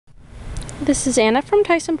This is Anna from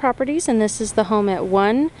Tyson Properties, and this is the home at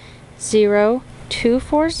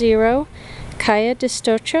 10240 Calle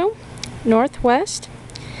Dichoso Northwest.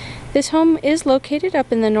 This home is located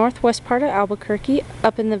up in the northwest part of Albuquerque,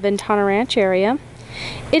 up in the Ventana Ranch area.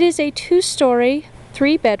 It is a 2-story,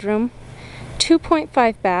 3-bedroom,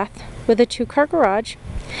 2.5 bath with a 2-car garage,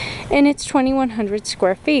 and it's 2,100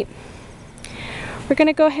 square feet. We're going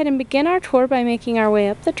to go ahead and begin our tour by making our way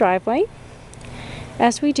up the driveway.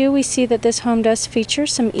 As we do, we see that this home does feature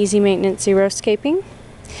some easy maintenance xeriscaping.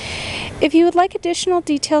 If you would like additional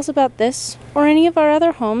details about this or any of our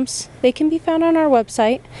other homes, they can be found on our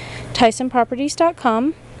website,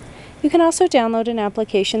 tysonproperties.com. You can also download an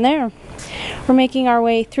application there. We're making our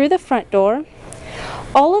way through the front door.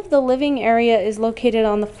 All of the living area is located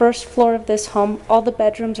on the first floor of this home. All the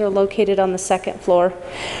bedrooms are located on the second floor.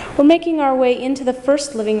 We're making our way into the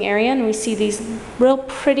first living area, and we see these real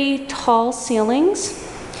pretty tall ceilings.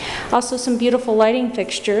 Also some beautiful lighting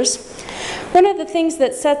fixtures. One of the things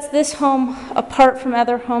that sets this home apart from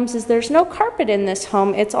other homes is there's no carpet in this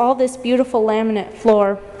home. It's all this beautiful laminate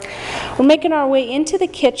floor. We're making our way into the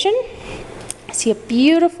kitchen. I see a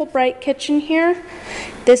beautiful bright kitchen here.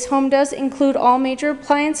 This home does include all major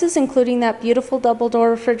appliances, including that beautiful double-door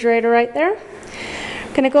refrigerator right there.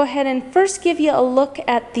 I'm going to go ahead and first give you a look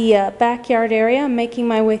at the backyard area. I'm making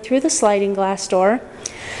my way through the sliding glass door.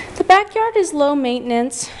 The backyard is low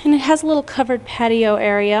maintenance, and it has a little covered patio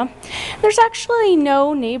area. There's actually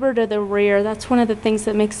no neighbor to the rear. That's one of the things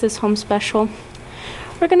that makes this home special.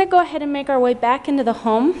 We're going to go ahead and make our way back into the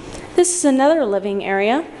home. This is another living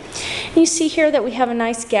area. You see here that we have a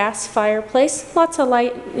nice gas fireplace. Lots of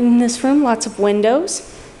light in this room, lots of windows.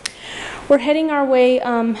 We're heading our way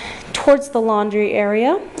towards the laundry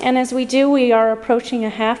area, and as we do, we are approaching a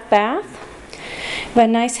half bath. We have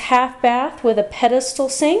a nice half bath with a pedestal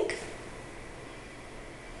sink.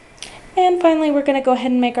 And finally, we're going to go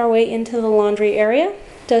ahead and make our way into the laundry area.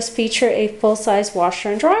 It does feature a full-size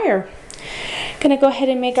washer and dryer. Going to go ahead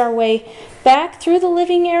and make our way back through the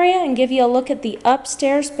living area and give you a look at the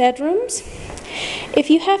upstairs bedrooms. If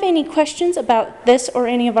you have any questions about this or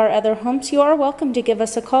any of our other homes, you are welcome to give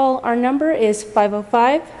us a call. Our number is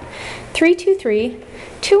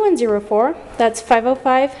 505-323-2104. That's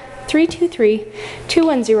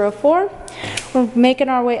 505-323-2104. We're making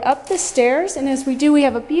our way up the stairs, and as we do, we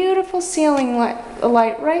have a beautiful ceiling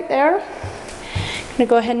light right there. Going to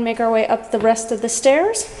go ahead and make our way up the rest of the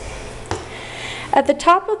stairs. At the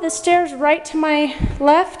top of the stairs, right to my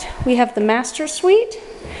left, we have the master suite.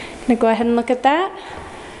 I'm going to go ahead and look at that.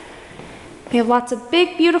 We have lots of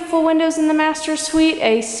big, beautiful windows in the master suite,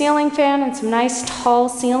 a ceiling fan, and some nice tall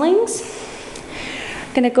ceilings.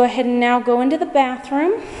 I'm going to go ahead and now go into the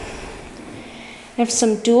bathroom. I have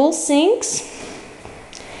some dual sinks,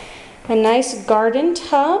 a nice garden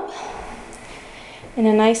tub, and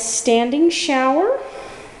a nice standing shower.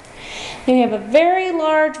 Then we have a very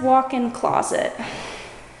large walk-in closet.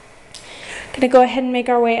 Going to go ahead and make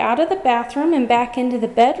our way out of the bathroom and back into the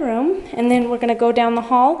bedroom, and then we're going to go down the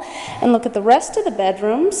hall and look at the rest of the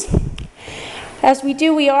bedrooms. As we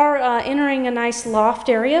do, we are entering a nice loft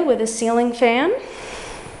area with a ceiling fan.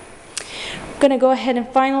 We're going to go ahead and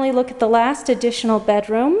finally look at the last additional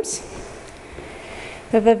bedrooms.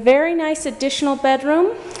 We have a very nice additional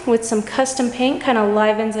bedroom with some custom paint, kind of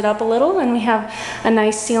livens it up a little, and we have a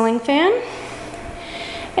nice ceiling fan.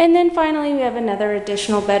 And then finally we have another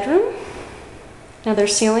additional bedroom, another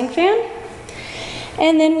ceiling fan.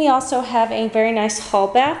 And then we also have a very nice hall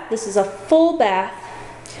bath. This is a full bath.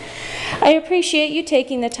 I appreciate you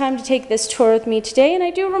taking the time to take this tour with me today, and I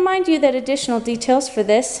do remind you that additional details for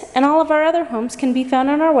this and all of our other homes can be found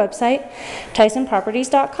on our website,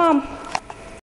 tysonproperties.com.